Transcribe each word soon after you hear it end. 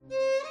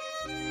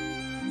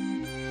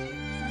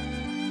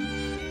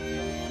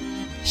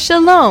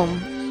Shalom!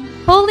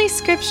 Holy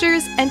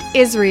Scriptures and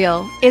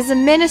Israel is a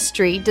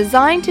ministry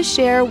designed to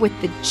share with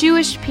the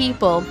Jewish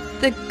people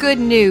the good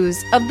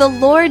news of the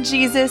Lord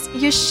Jesus,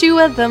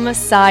 Yeshua the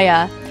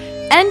Messiah,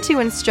 and to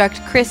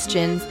instruct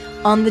Christians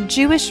on the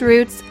Jewish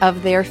roots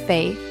of their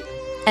faith.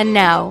 And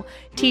now,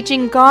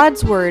 teaching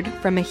God's Word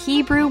from a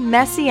Hebrew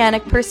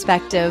Messianic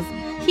perspective,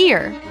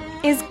 here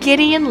is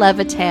Gideon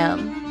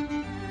Levitam.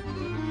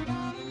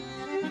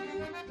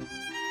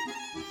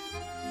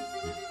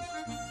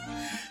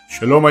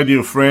 Shalom, my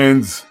dear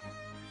friends.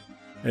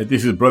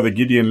 This is Brother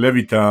Gideon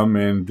Levitam,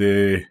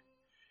 and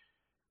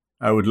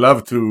I would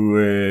love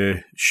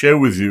to share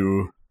with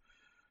you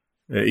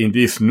in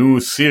this new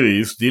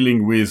series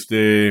dealing with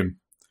the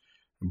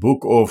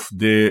book of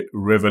the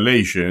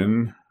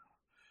Revelation,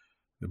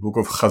 the book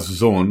of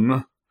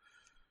Chazon,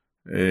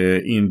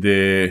 in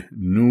the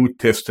New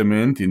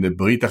Testament, in the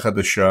Brit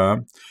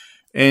HaChadashah,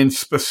 and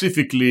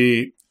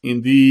specifically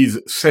in these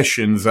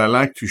sessions I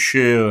like to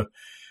share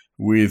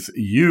with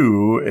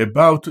you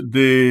about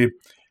the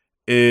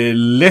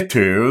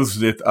letters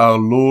that our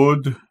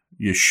Lord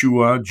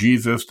Yeshua,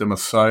 Jesus the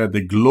Messiah,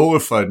 the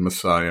glorified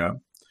Messiah,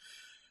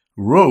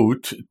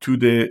 wrote to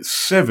the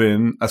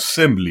 7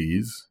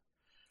 assemblies,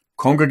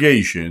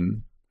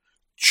 congregation,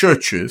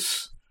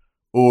 churches,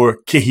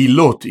 or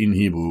kehilot in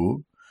Hebrew,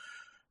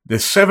 the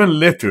 7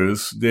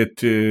 letters that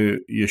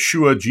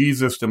Yeshua,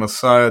 Jesus the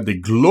Messiah, the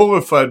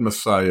glorified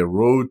Messiah,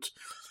 wrote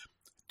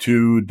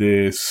to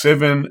the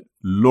 7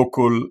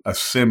 local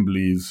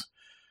assemblies,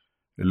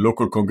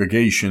 local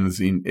congregations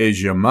in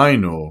Asia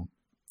Minor.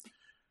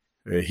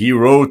 He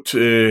wrote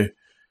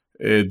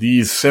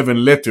these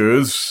 7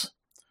 letters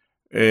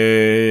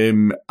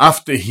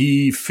after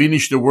he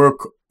finished the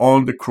work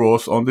on the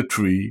cross, on the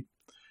tree,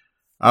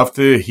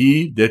 after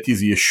he, that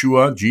is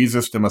Yeshua,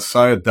 Jesus the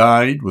Messiah,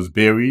 died, was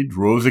buried,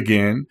 rose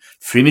again,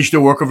 finished the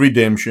work of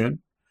redemption.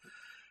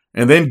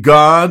 And then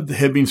God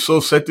had been so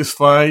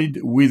satisfied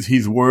with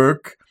his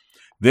work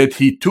that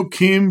he took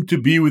him to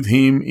be with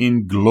him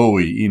in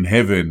glory, in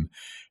heaven.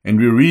 And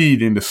we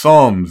read in the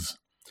Psalms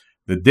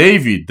that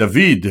David,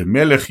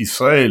 Melech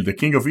Israel, the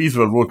king of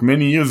Israel, wrote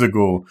many years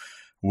ago,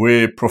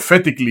 where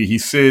prophetically he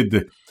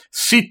said,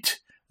 "Sit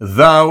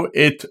thou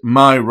at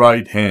my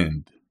right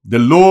hand. The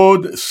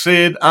Lord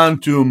said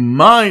unto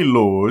my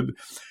Lord,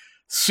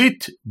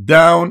 sit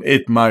down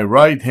at my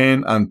right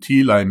hand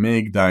until I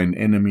make thine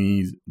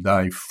enemies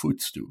thy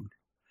footstool."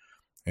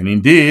 And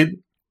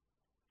indeed,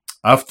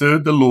 after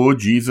the Lord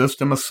Jesus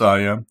the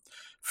Messiah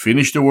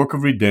finished the work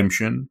of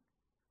redemption,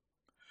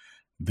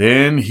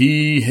 then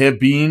he had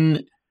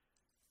been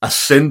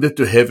ascended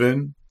to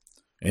heaven,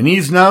 and he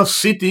is now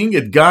sitting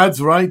at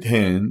God's right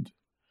hand.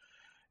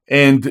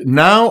 And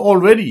now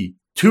already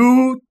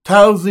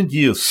 2,000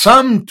 years,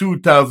 some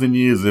 2,000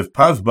 years have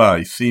passed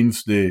by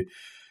since the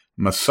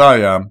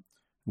Messiah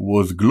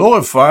was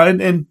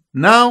glorified, and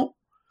now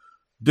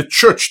the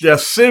church, the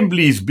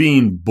assembly, is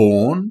being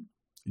born.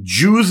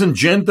 Jews and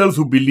Gentiles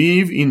who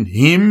believe in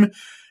him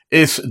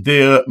as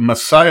their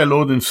Messiah,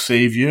 Lord and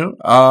Savior,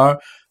 are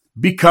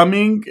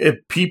becoming a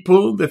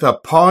people that are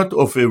part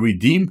of a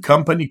redeemed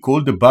company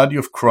called the body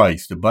of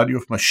Christ, the body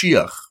of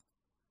Mashiach.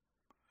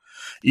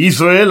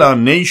 Israel, our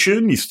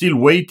nation, is still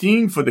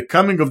waiting for the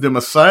coming of the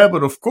Messiah,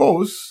 but of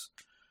course,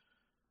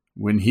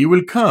 when he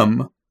will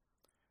come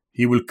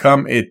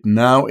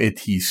at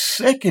his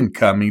second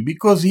coming,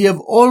 because he have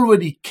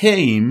already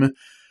came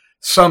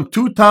some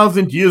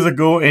 2,000 years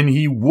ago, and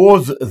he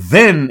was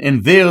then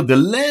and there the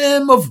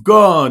Lamb of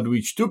God,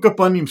 which took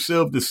upon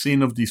himself the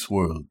sin of this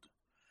world.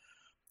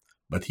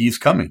 But he is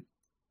coming,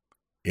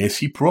 as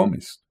he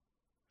promised,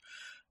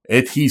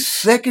 at his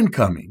second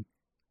coming.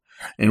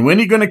 And when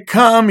he's going to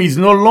come, he's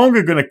no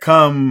longer going to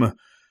come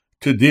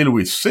to deal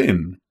with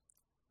sin,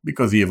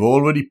 because he have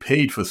already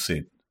paid for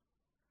sin.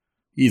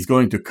 He's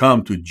going to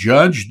come to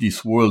judge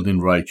this world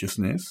in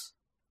righteousness,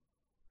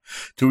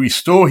 to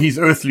restore his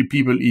earthly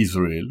people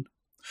Israel,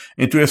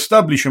 and to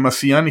establish a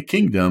Messianic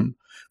kingdom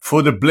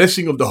for the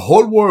blessing of the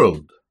whole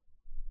world.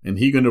 And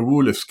he's going to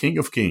rule as King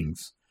of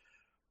Kings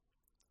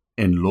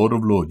and Lord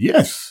of Lords.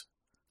 Yes,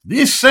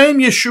 this same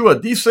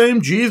Yeshua, this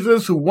same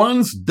Jesus who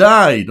once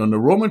died on the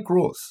Roman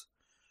cross,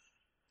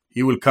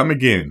 he will come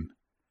again,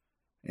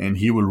 and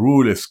he will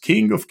rule as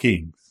King of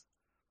Kings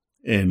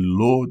and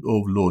Lord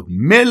of Lords.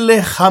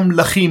 Melech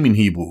HaMlachim in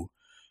Hebrew,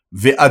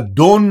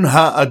 ve'Adon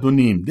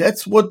HaAdonim.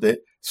 That's what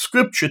the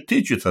Scripture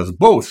teaches us,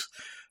 both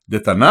the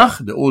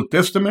Tanakh, the Old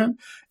Testament,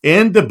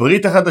 and the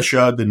Brit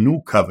HaChadashah, the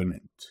New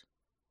Covenant.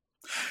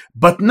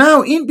 But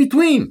now, in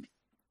between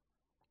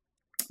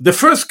the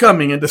first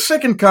coming and the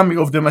second coming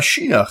of the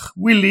Mashiach,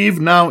 we live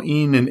now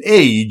in an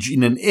age,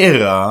 in an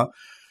era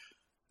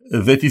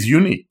that is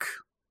unique.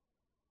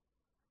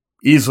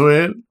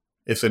 Israel,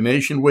 as a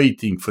nation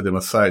waiting for the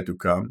Messiah to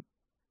come,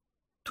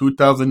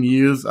 2,000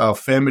 years, our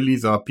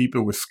families, our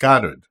people were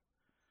scattered.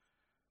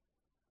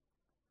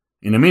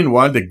 In the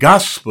meanwhile, the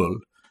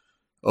gospel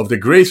of the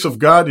grace of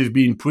God is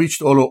being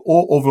preached all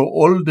over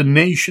all the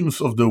nations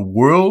of the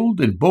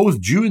world, and both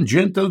Jew and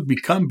Gentiles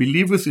become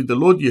believers in the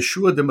Lord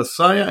Yeshua the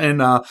Messiah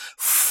and are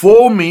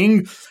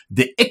forming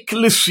the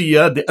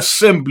ecclesia, the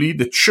assembly,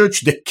 the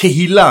church, the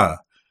kehillah,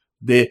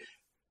 the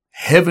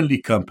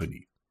heavenly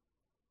company.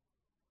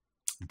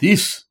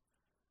 This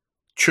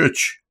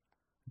church,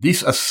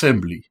 this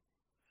assembly,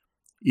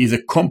 is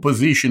a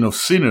composition of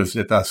sinners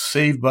that are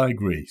saved by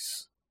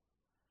grace.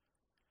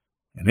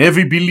 And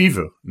every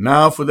believer,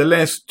 now for the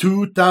last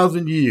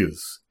 2,000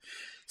 years,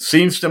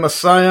 since the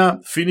Messiah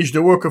finished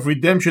the work of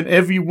redemption,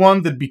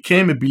 everyone that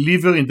became a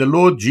believer in the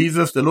Lord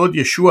Jesus, the Lord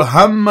Yeshua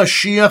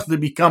HaMashiach, they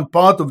become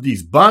part of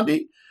this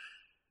body.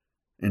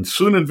 And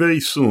soon and very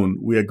soon,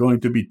 we are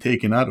going to be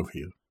taken out of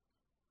here,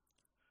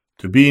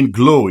 to be in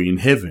glory in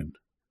heaven,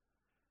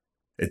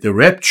 at the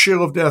rapture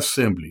of the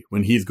assembly,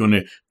 when he's going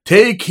to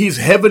take his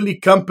heavenly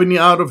company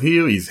out of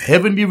here, his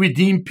heavenly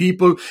redeemed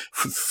people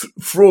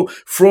from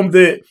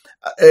the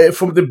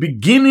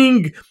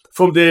beginning,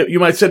 from the, you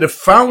might say, the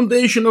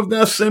foundation of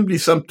the assembly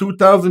some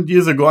 2,000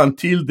 years ago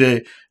until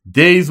the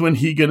days when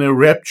he's going to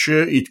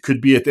rapture. It could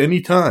be at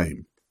any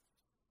time.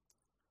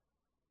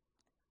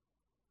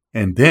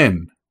 And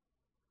then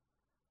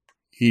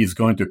he is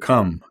going to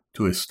come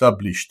to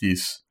establish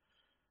this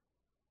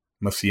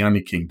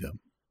Messianic kingdom.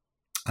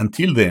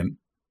 Until then,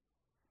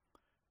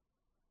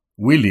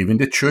 we live in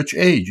the church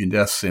age, in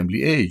the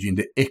assembly age, in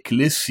the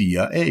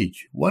ecclesia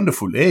age.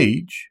 Wonderful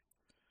age.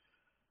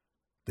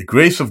 The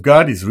grace of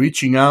God is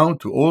reaching out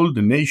to all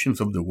the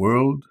nations of the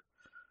world.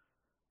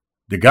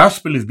 The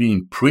gospel is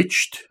being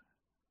preached.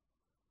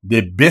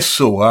 The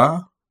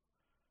Besorah.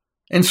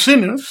 And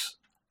sinners,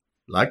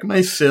 like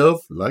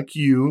myself, like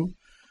you,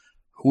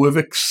 who have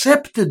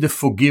accepted the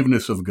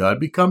forgiveness of God,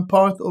 become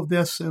part of the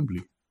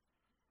assembly.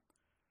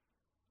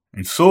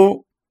 And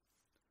so,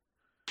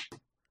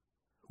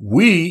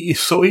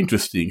 it's so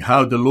interesting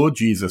how the Lord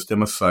Jesus, the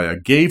Messiah,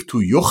 gave to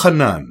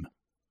Yochanan,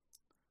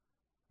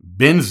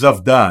 ben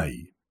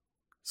Zavdai,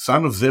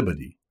 son of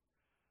Zebedee,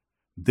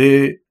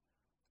 the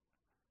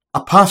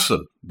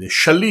apostle, the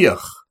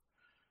Shaliach,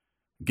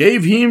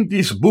 gave him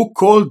this book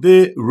called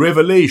the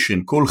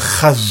Revelation, called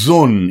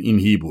Chazon in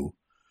Hebrew.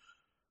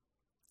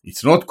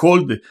 It's not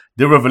called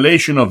the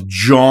Revelation of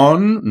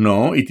John,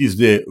 no, it is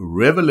the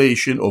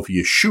Revelation of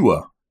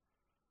Yeshua,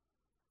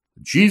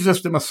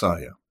 Jesus the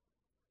Messiah.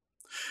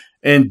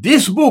 And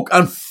this book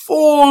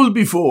unfolds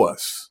before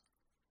us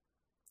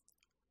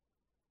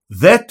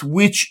that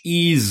which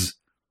is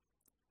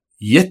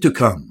yet to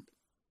come.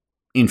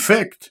 In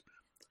fact,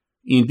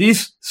 in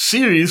this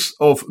series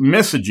of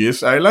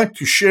messages, I like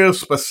to share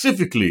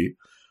specifically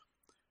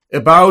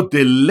about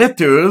the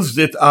letters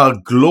that our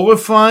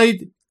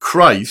glorified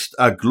Christ,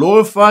 our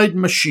glorified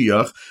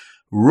Mashiach,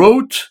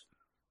 wrote,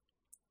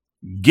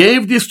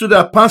 gave this to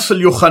the Apostle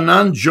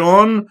Yochanan,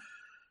 John,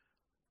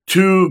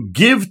 to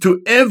give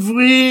to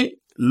every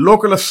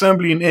local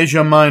assembly in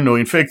Asia Minor.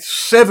 In fact,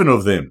 7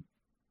 of them.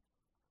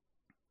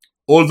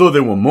 Although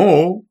there were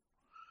more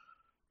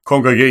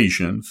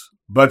congregations,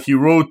 but he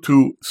wrote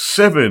to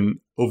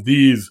 7 of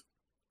these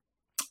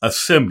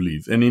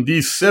assemblies. And in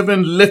these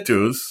 7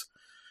 letters,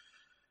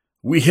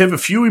 we have a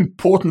few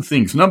important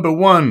things. Number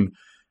one,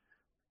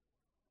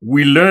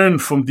 we learn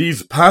from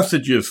these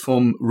passages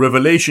from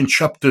Revelation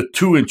chapter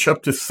 2 and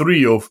chapter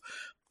 3 of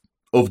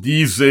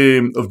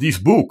this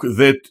book,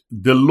 that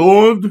the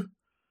Lord,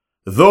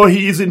 though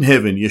he is in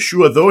heaven,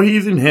 Yeshua, though he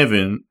is in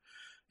heaven,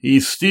 he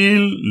is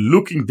still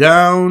looking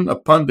down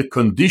upon the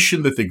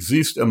condition that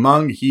exists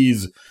among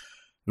his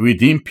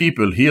redeemed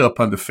people here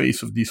upon the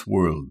face of this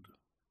world.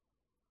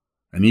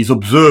 And he's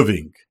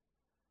observing.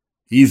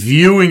 He's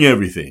viewing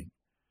everything.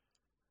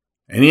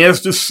 And he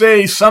has to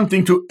say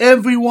something to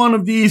every one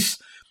of these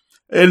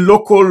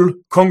local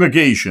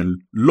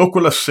congregation,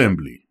 local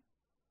assembly.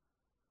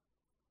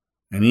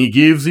 And he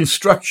gives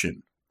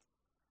instruction.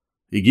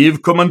 He gives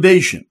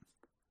commendation.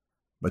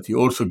 But he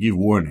also gives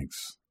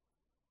warnings.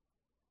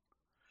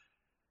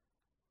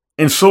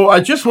 And so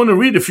I just want to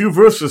read a few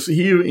verses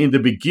here in the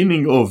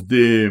beginning of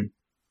the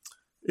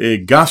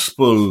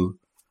gospel,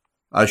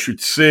 I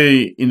should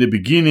say, in the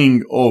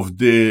beginning of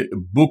the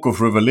book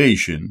of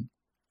Revelation.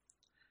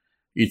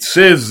 It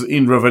says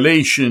in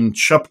Revelation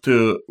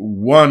chapter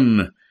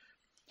 1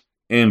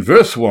 and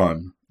verse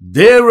 1,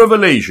 the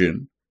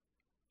revelation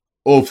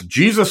of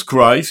Jesus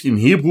Christ, in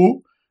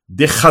Hebrew,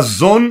 the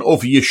Chazon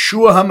of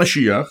Yeshua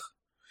HaMashiach,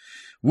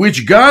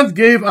 which God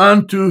gave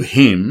unto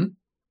him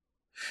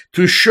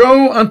to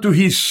show unto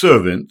his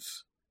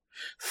servants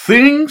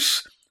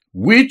things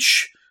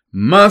which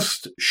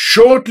must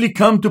shortly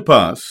come to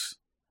pass,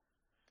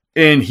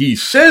 and he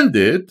sent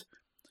it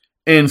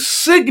and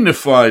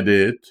signified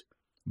it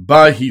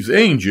by his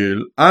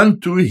angel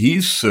unto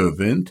his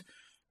servant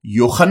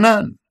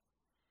Yochanan.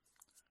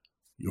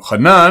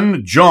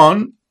 Yochanan,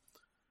 John,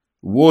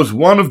 was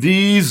one of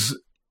these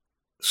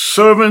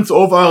servants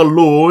of our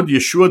Lord,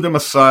 Yeshua the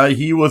Messiah.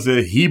 He was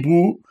a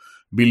Hebrew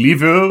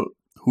believer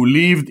who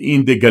lived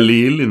in the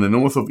Galil, in the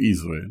north of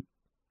Israel.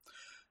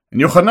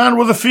 And Yochanan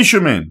was a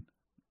fisherman,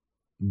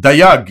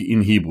 dayag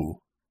in Hebrew.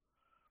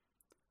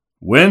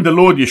 when the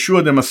Lord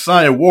Yeshua the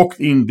Messiah walked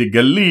in the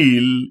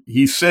Galilee,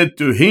 he said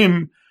to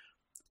him,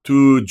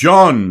 to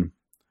John,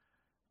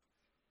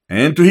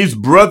 and to his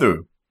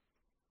brother,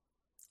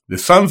 the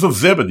sons of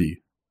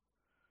Zebedee,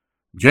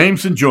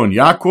 James and John,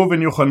 Yaakov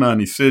and Yochanan,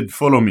 he said,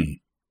 follow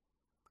me.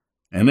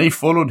 And they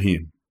followed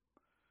him.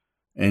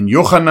 And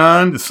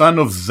Yochanan, the son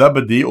of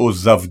Zebedee, or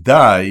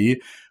Zavdai,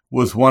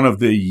 was one of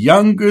the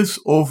youngest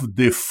of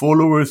the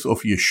followers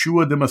of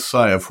Yeshua the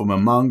Messiah from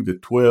among the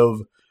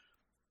 12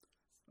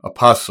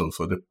 apostles,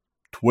 or the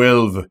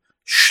 12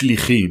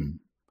 shlichim.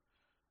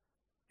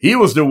 He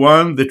was the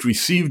one that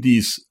received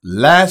his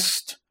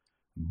last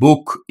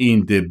book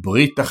in the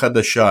Brit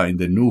HaChadashah, in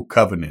the New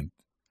Covenant.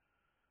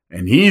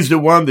 And he is the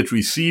one that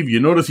received, you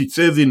notice it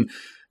says in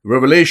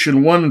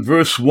Revelation 1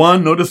 verse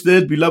 1, notice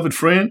that, beloved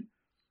friend?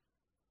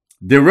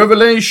 The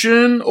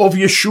revelation of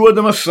Yeshua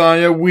the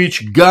Messiah,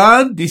 which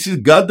God, this is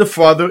God the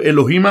Father,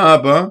 Elohim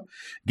Abba,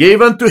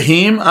 gave unto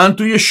him,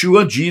 unto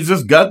Yeshua,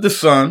 Jesus, God the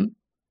Son,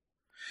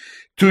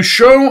 to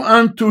show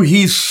unto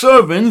his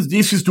servants,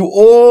 this is to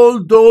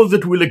all those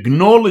that will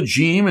acknowledge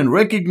him and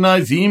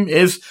recognize him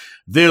as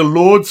their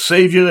Lord,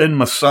 Savior, and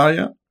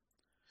Messiah,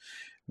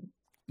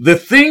 the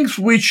things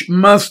which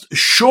must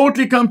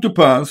shortly come to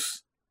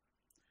pass,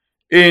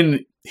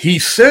 and he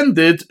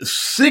signified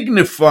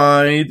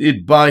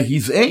it by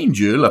his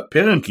angel.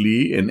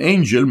 Apparently, an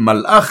angel,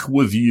 Malach,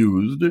 was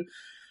used,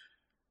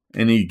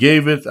 and he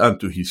gave it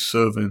unto his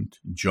servant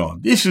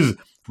John. This is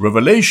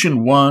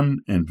Revelation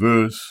 1 and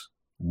verse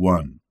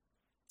 1.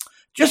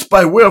 Just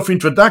by way of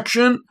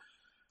introduction,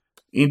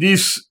 in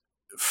this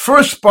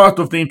first part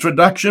of the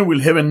introduction, we'll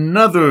have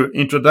another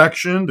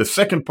introduction, the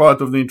second part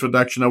of the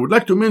introduction. I would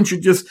like to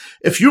mention just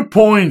a few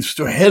points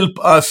to help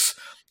us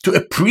to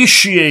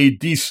appreciate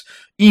this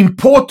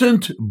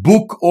important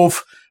book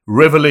of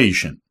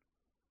Revelation.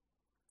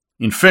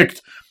 In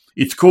fact,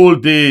 it's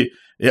called the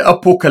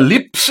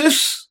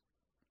Apocalypse,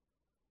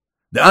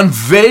 the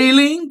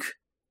unveiling.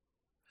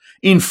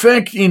 In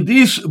fact, in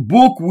this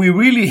book, we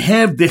really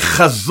have the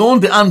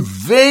chazon, the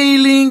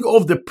unveiling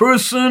of the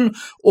person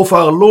of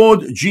our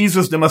Lord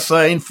Jesus the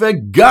Messiah. In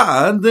fact,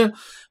 God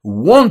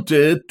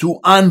wanted to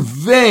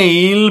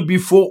unveil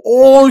before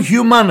all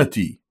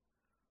humanity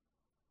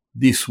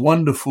this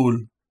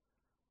wonderful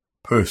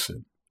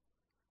person.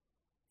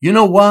 You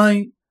know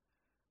why?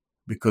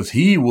 Because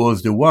he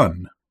was the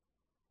one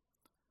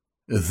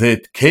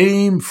that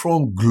came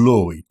from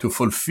glory to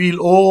fulfill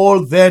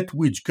all that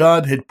which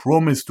God had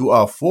promised to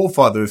our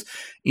forefathers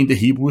in the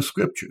Hebrew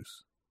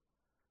Scriptures.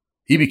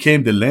 He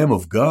became the Lamb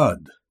of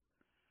God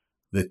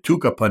that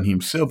took upon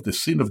himself the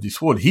sin of this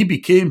world. He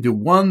became the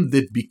one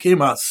that became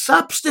our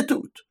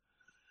substitute.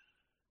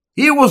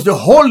 He was the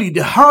holy,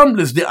 the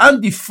harmless, the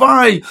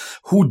undefiled,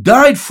 who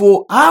died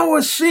for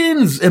our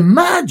sins.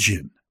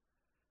 Imagine.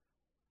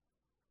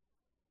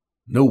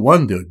 No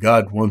wonder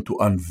God wants to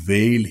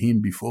unveil him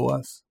before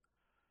us.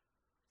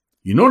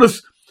 You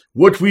notice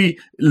what we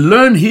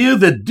learn here,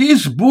 that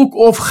this book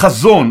of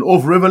Chazon,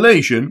 of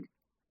Revelation,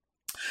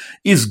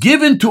 is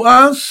given to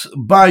us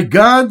by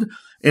God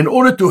in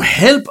order to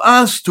help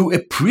us to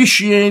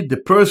appreciate the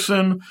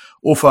person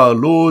of our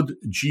Lord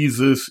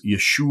Jesus,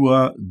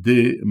 Yeshua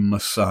the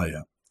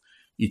Messiah.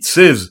 It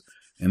says,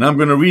 and I'm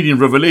going to read in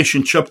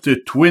Revelation chapter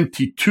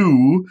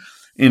 22,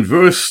 in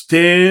verse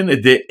 10,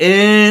 at the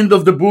end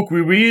of the book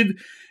we read,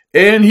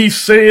 and he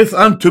saith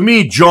unto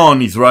me,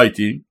 John is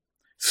writing,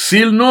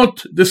 seal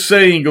not the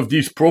saying of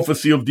this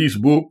prophecy of this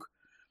book,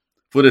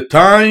 for the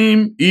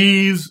time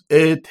is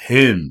at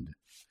hand.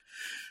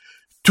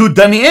 To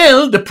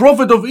Daniel, the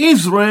prophet of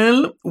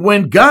Israel,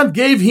 when God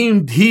gave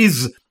him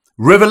his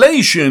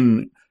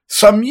revelation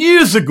some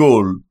years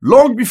ago,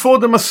 long before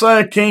the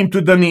Messiah came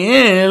to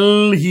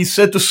Daniel, he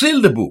said to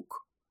seal the book.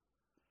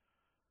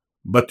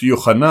 But to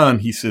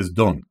Yochanan, he says,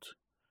 don't,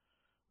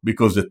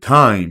 because the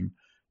time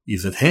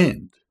is at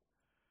hand.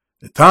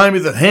 The time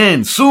is at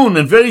hand, soon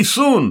and very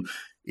soon.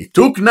 It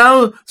took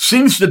now,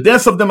 since the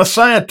death of the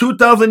Messiah,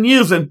 2,000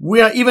 years, and we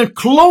are even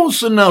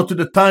closer now to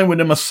the time when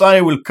the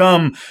Messiah will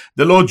come,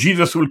 the Lord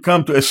Jesus will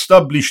come to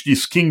establish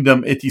this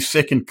kingdom at his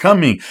second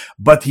coming.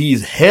 But he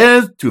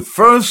had to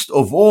first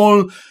of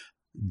all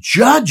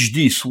judge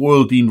this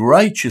world in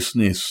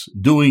righteousness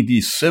during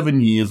these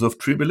 7 years of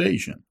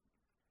tribulation.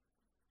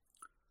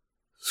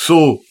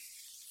 So,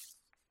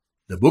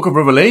 the book of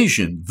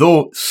Revelation,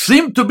 though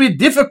seemed to be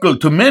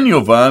difficult to many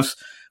of us,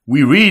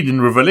 we read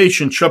in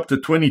Revelation chapter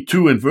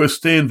 22 and verse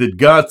 10 that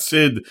God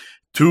said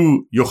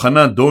to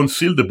Yochanan, don't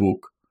seal the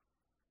book.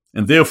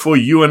 And therefore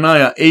you and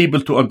I are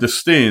able to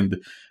understand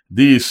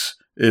this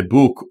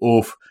book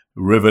of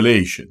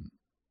Revelation.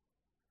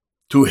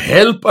 To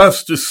help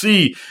us to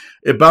see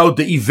about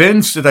the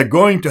events that are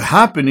going to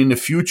happen in the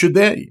future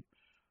day.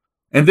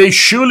 And they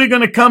surely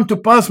going to come to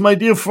pass, my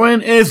dear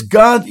friend, as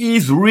God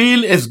is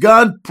real, as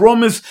God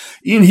promised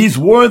in his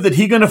word that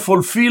he's going to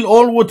fulfill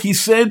all what he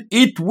said,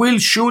 it will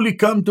surely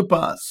come to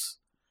pass.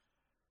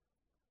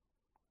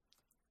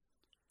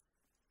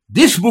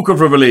 This book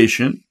of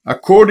Revelation,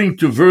 according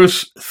to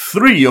verse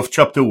 3 of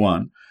chapter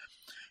 1,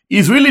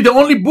 is really the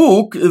only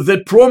book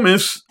that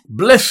promises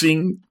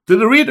blessing to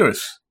the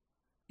readers.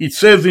 It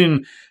says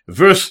in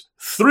verse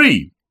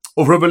 3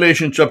 of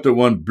Revelation chapter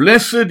 1,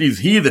 "Blessed is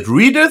he that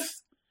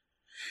readeth,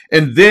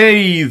 and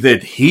they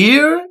that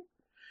hear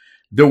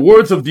the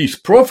words of this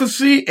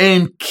prophecy,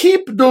 and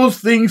keep those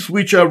things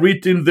which are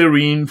written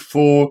therein,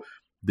 for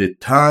the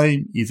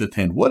time is at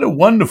hand." What a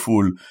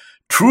wonderful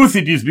truth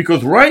it is,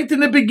 because right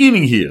in the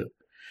beginning here,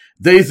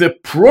 there is a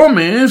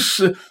promise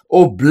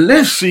of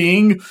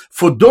blessing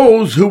for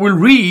those who will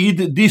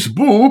read this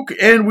book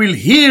and will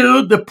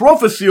hear the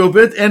prophecy of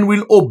it and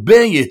will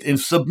obey it and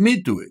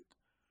submit to it.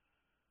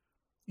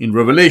 In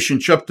Revelation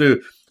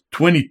chapter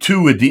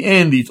 22, at the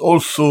end, it's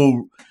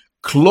also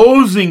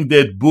closing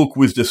that book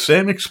with the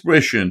same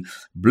expression,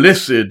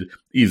 "Blessed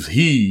is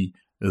he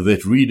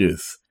that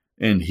readeth,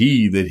 and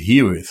he that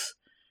heareth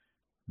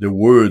the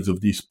words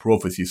of this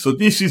prophecy." So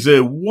this is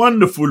a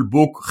wonderful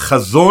book,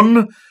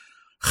 Chazon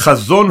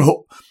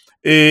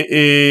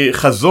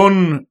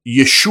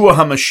Yeshua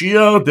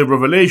HaMashiach, the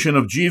revelation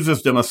of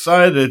Jesus the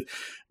Messiah, that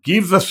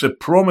gives us a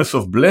promise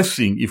of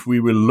blessing if we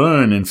will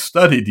learn and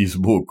study this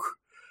book.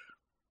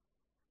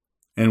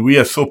 And we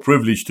are so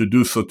privileged to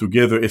do so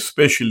together,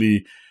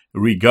 especially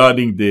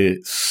regarding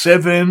the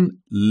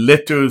 7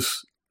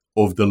 letters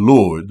of the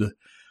Lord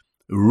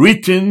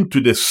written to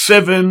the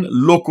 7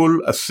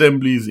 local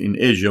assemblies in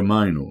Asia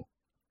Minor.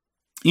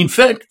 In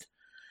fact,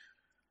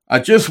 I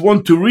just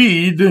want to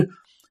read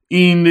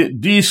in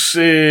this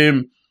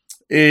same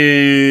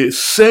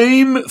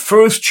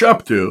first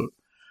chapter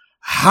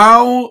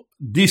how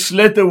this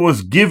letter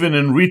was given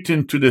and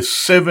written to the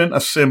 7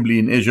 assembly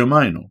in Asia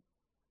Minor.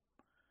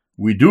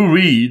 We do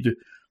read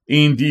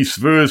in this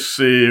verse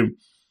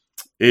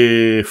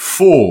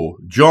 4,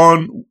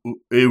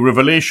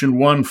 Revelation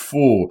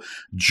 1:4,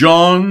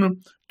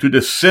 "John to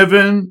the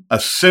 7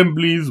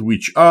 assemblies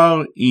which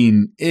are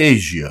in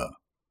Asia."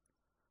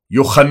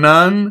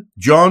 Yochanan,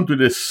 John to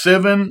the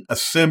 7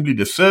 assembly,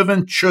 the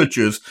 7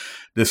 churches,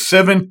 the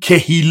 7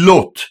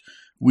 kehilot,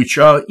 which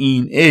are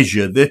in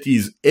Asia. That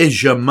is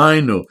Asia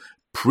Minor,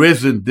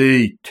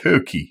 present-day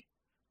Turkey.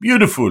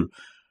 Beautiful.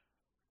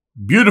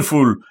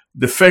 Beautiful,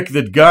 the fact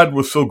that God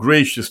was so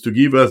gracious to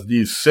give us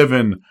these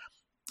 7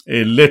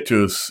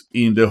 letters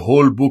in the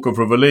whole book of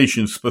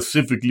Revelation,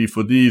 specifically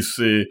for this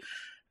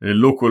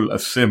local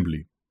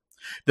assembly.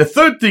 The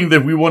third thing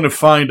that we want to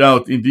find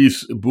out in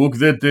this book,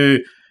 that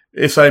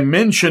as I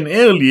mentioned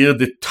earlier,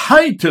 the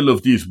title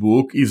of this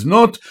book is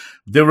not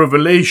the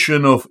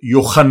revelation of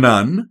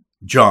Yochanan,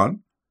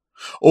 John,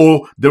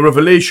 or the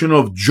revelation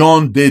of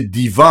John the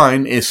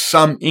Divine, as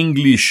some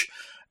English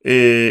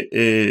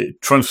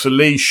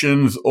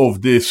translations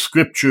of the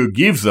scripture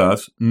gives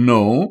us.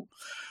 No,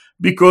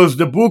 because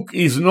the book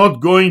is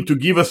not going to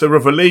give us a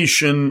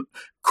revelation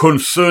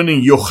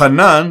concerning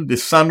Yochanan, the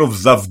son of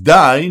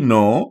Zavdai.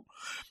 No,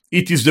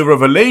 it is the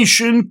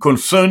revelation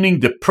concerning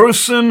the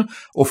person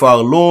of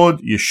our Lord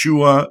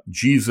Yeshua,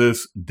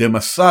 Jesus the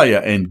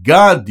Messiah. And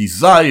God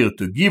desired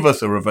to give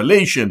us a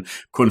revelation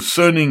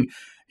concerning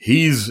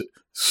his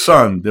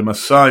Son, the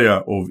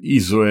Messiah of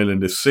Israel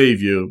and the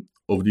Savior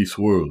of this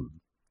world.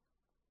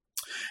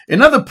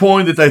 Another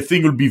point that I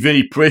think will be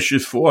very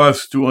precious for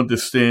us to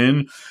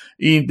understand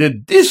is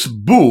that this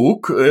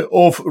book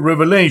of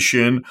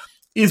Revelation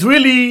is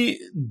really,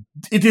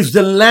 it is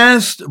the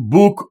last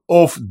book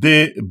of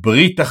the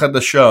Brit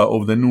HaChadashah,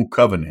 of the New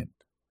Covenant.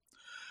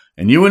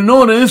 And you will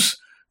notice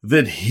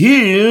that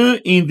here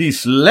in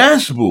this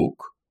last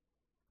book,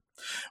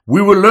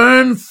 we will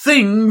learn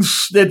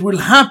things that will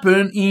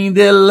happen in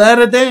the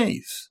latter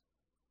days.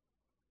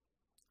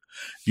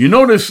 You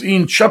notice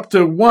in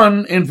chapter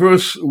 1 and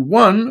verse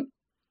 1,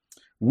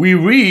 we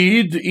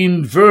read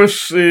in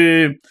verse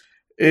 1,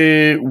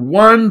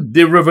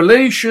 the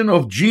revelation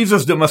of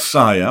Jesus the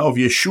Messiah, of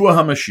Yeshua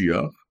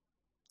HaMashiach.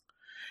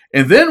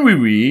 And then we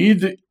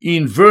read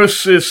in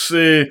verses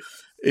 4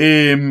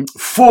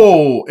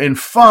 and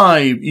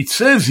 5, it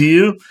says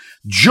here,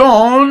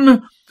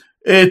 "John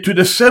to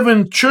the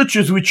 7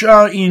 churches which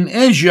are in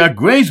Asia,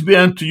 grace be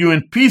unto you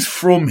and peace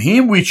from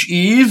him which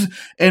is,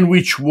 and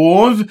which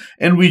was,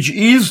 and which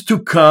is to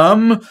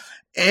come."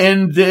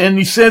 And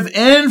he says,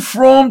 "And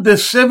from the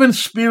 7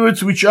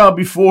 spirits which are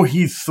before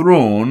his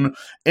throne,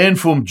 and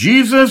from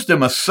Jesus the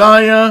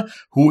Messiah,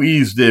 who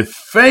is the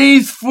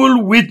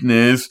faithful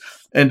witness,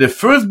 and the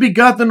first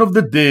begotten of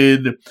the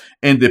dead,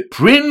 and the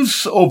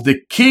prince of the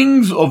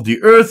kings of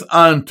the earth,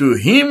 unto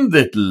him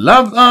that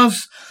loved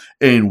us,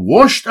 and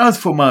washed us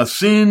from our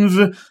sins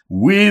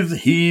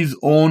with his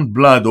own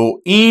blood," or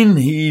in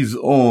his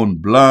own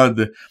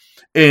blood,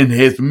 "and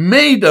hath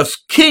made us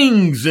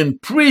kings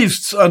and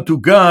priests unto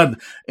God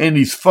and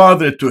his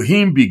Father. To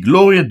him be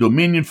glory and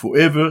dominion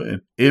forever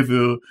and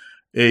ever.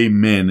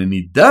 Amen." And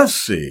he does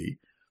say,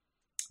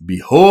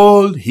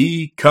 "Behold,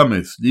 he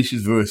cometh." This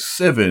is verse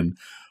 7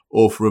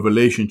 of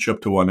Revelation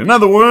chapter 1. In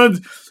other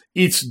words,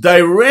 it's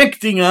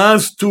directing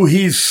us to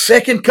his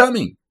second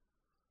coming.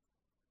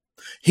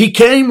 He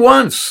came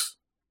once.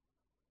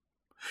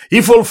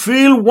 He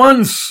fulfilled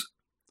once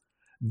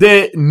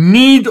the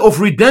need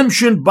of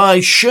redemption by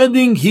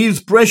shedding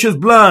his precious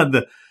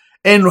blood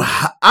And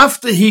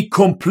after he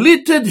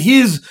completed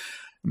his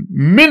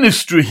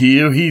ministry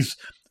here, his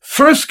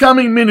first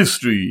coming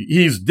ministry,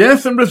 his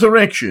death and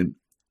resurrection,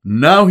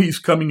 now he's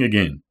coming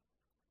again.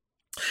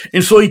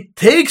 And so it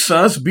takes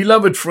us,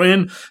 beloved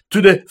friend,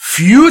 to the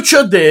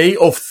future day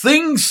of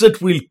things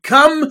that will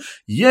come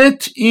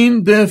yet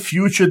in the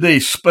future day.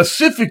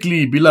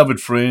 Specifically,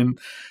 beloved friend,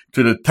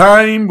 to the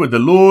time where the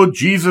Lord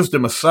Jesus the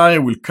Messiah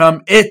will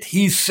come at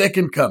his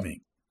second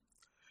coming.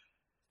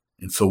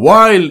 And so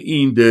while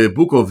in the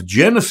book of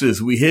Genesis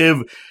we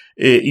have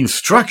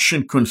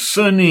instruction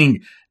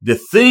concerning the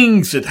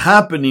things that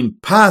happen in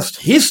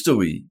past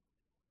history,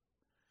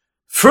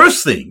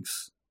 first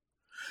things,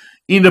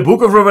 in the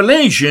book of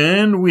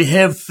Revelation, we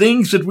have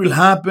things that will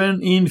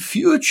happen in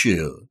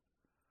future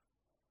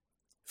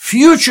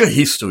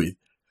history,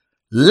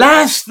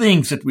 last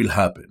things that will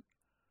happen.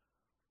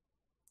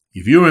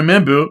 If you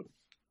remember,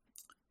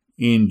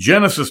 in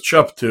Genesis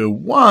chapter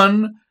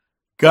 1,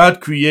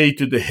 God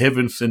created the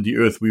heavens and the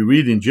earth. We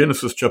read in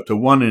Genesis chapter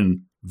 1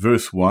 and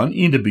verse 1,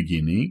 in the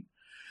beginning,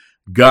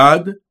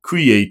 God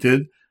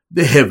created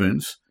the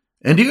heavens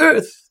and the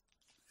earth.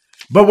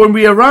 But when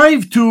we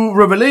arrive to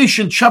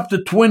Revelation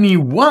chapter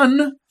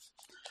 21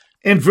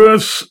 and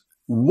verse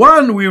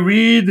 1, we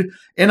read,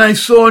 "And I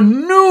saw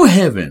new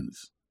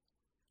heavens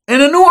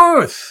and a new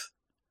earth.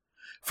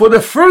 For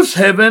the first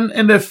heaven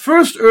and the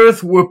first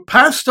earth were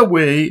passed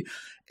away,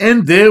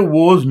 and there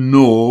was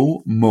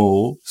no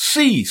more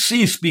sea."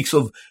 Sea speaks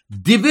of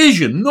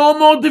division, no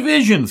more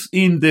divisions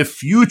in the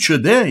future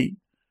day.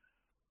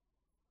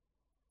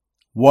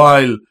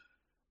 While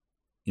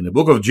in the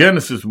book of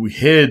Genesis, we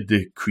had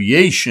the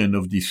creation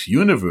of this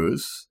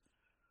universe,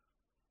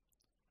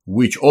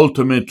 which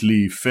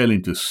ultimately fell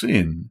into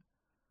sin.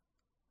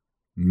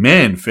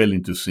 Man fell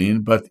into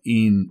sin, but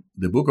in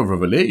the book of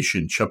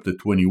Revelation, chapter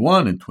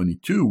 21 and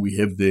 22, we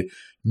have the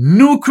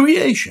new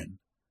creation.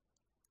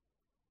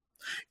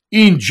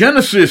 In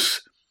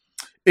Genesis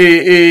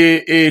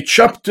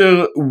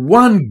chapter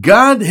 1,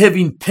 God have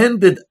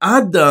intended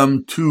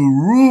Adam to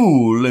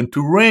rule and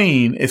to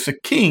reign as a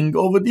king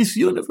over this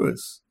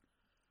universe.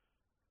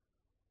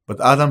 But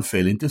Adam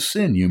fell into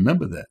sin, you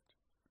remember that.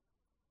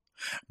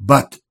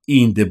 But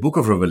in the book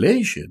of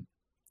Revelation,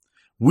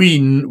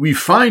 we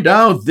find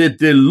out that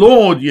the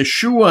Lord,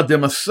 Yeshua, the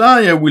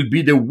Messiah, will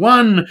be the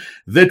one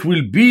that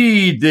will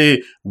be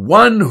the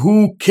one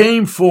who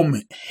came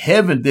from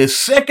heaven, the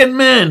second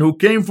man who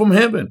came from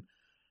heaven.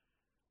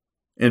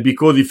 And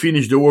because he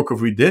finished the work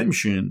of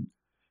redemption,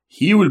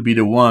 he will be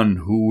the one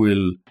who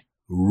will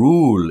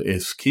rule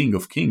as King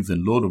of Kings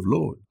and Lord of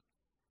Lords.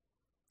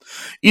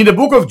 In the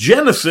book of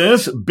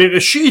Genesis,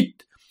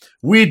 Bereshit,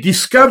 we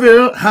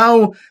discover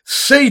how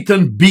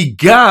Satan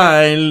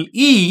beguiled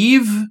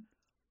Eve,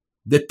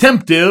 the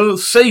tempter,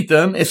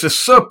 Satan, as a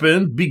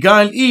serpent,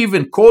 beguiled Eve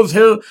and caused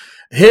her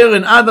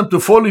and Adam to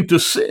fall into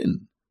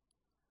sin.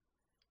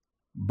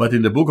 But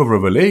in the book of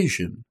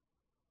Revelation,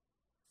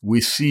 we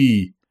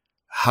see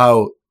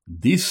how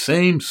this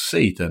same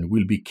Satan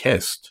will be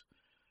cast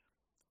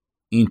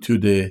into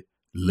the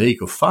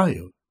lake of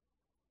fire.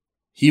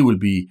 He will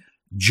be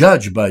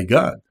judged by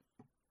God.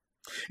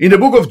 In the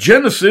book of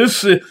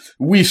Genesis,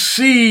 we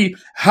see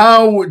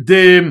how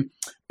Adam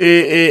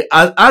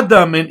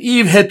and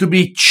Eve had to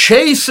be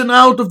chastened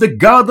out of the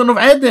Garden of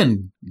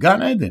Eden,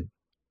 Gan Eden.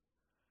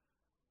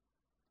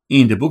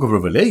 In the book of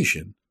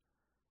Revelation,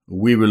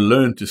 we will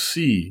learn to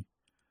see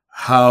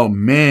how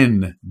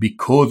man,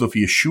 because of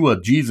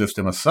Yeshua, Jesus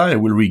the Messiah,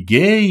 will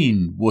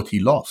regain what he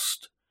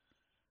lost,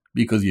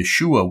 because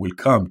Yeshua will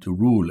come to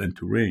rule and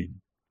to reign.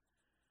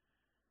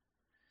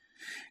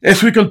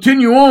 As we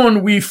continue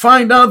on, we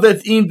find out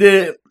that in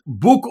the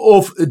book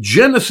of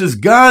Genesis,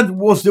 God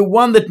was the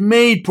one that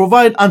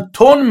provide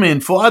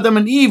atonement for Adam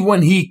and Eve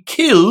when he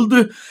killed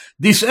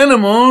this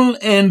animal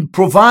and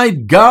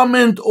provide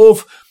garment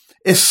of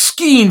a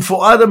skin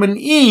for Adam and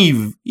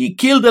Eve. He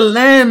killed a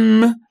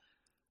lamb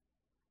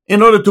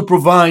in order to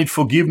provide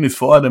forgiveness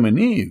for Adam and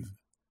Eve,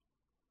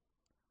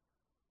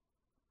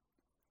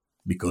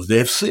 because they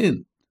have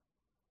sinned.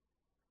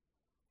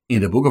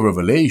 In the book of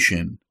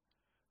Revelation,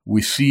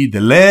 we see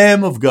the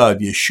Lamb of God,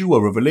 Yeshua,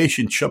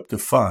 Revelation chapter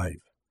 5,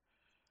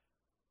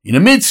 in the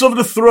midst of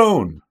the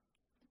throne.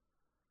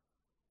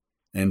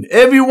 And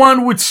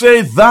everyone would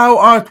say, "Thou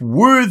art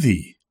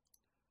worthy,"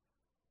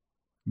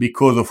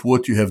 because of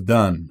what you have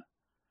done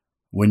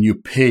when you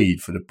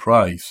paid for the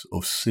price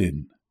of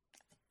sin.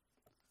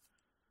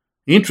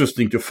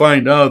 Interesting to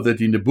find out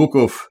that in the book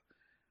of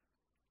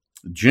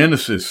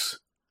Genesis,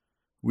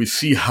 we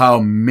see how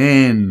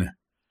men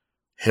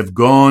have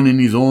gone in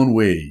his own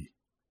way,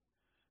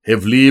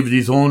 have lived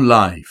his own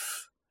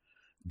life,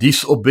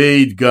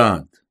 disobeyed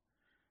God,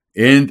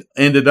 and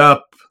ended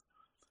up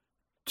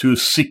to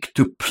seek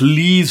to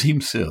please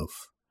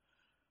himself.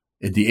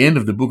 At the end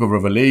of the book of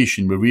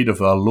Revelation, we read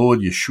of our Lord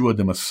Yeshua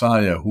the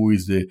Messiah, who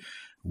is the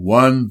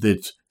one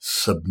that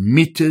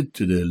submitted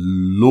to the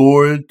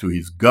Lord, to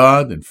his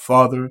God and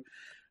Father,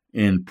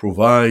 and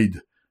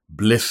provide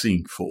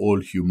blessing for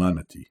all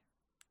humanity.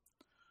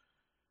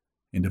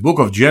 In the book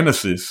of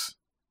Genesis,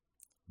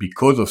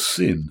 because of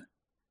sin,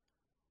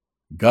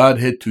 God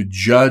had to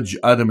judge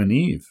Adam and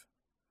Eve.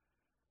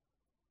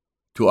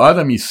 To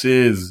Adam he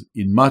says,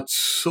 in much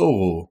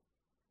sorrow,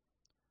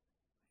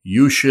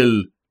 you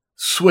shall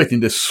sweat,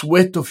 in the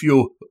sweat of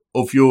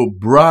your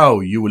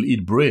brow you will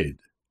eat bread.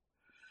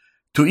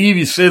 To Eve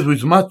he says,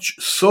 with much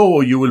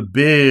sorrow you will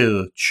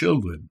bear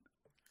children.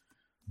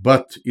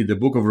 But in the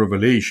book of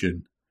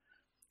Revelation,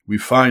 we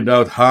find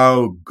out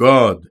how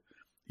God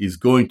is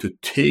going to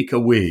take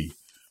away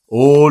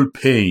all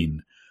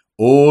pain,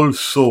 all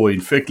sorrow.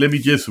 In fact, let me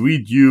just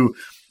read you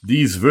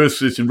these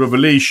verses in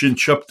Revelation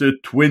chapter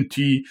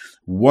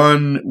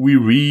 21. We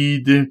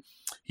read,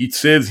 it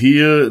says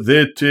here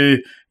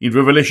that in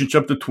Revelation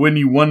chapter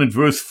 21 and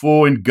verse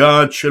 4, and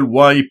God shall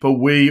wipe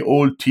away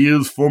all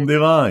tears from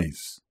their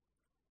eyes.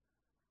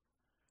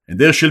 And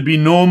there shall be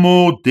no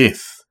more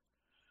death,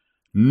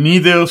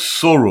 neither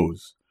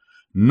sorrows,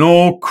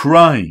 nor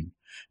crying,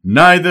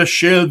 neither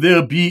shall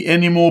there be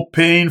any more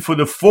pain, for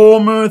the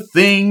former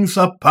things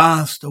are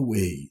passed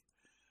away.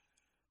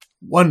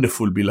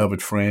 Wonderful,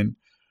 beloved friend.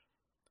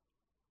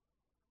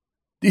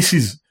 This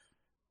is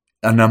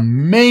an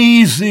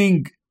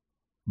amazing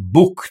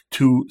book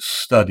to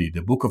study,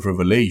 the book of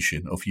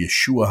Revelation of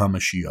Yeshua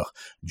HaMashiach,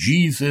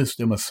 Jesus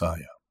the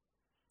Messiah.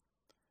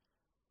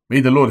 May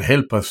the Lord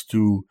help us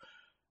to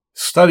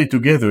study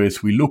together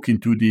as we look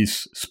into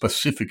this,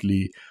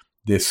 specifically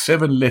the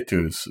 7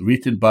 letters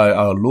written by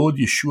our Lord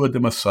Yeshua the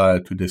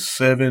Messiah to the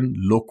 7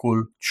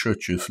 local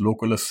churches,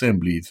 local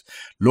assemblies,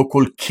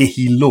 local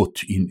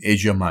kehilot in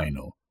Asia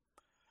Minor.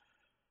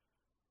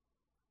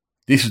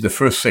 This is the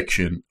first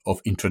section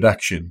of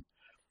introduction.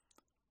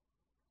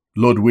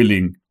 Lord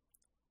willing,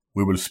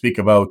 we will speak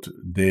about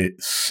the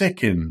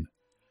second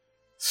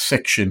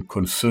section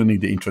concerning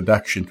the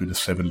introduction to the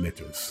 7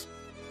 letters.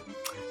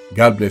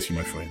 God bless you,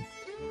 my friend.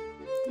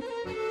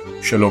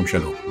 Shalom,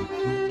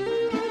 shalom.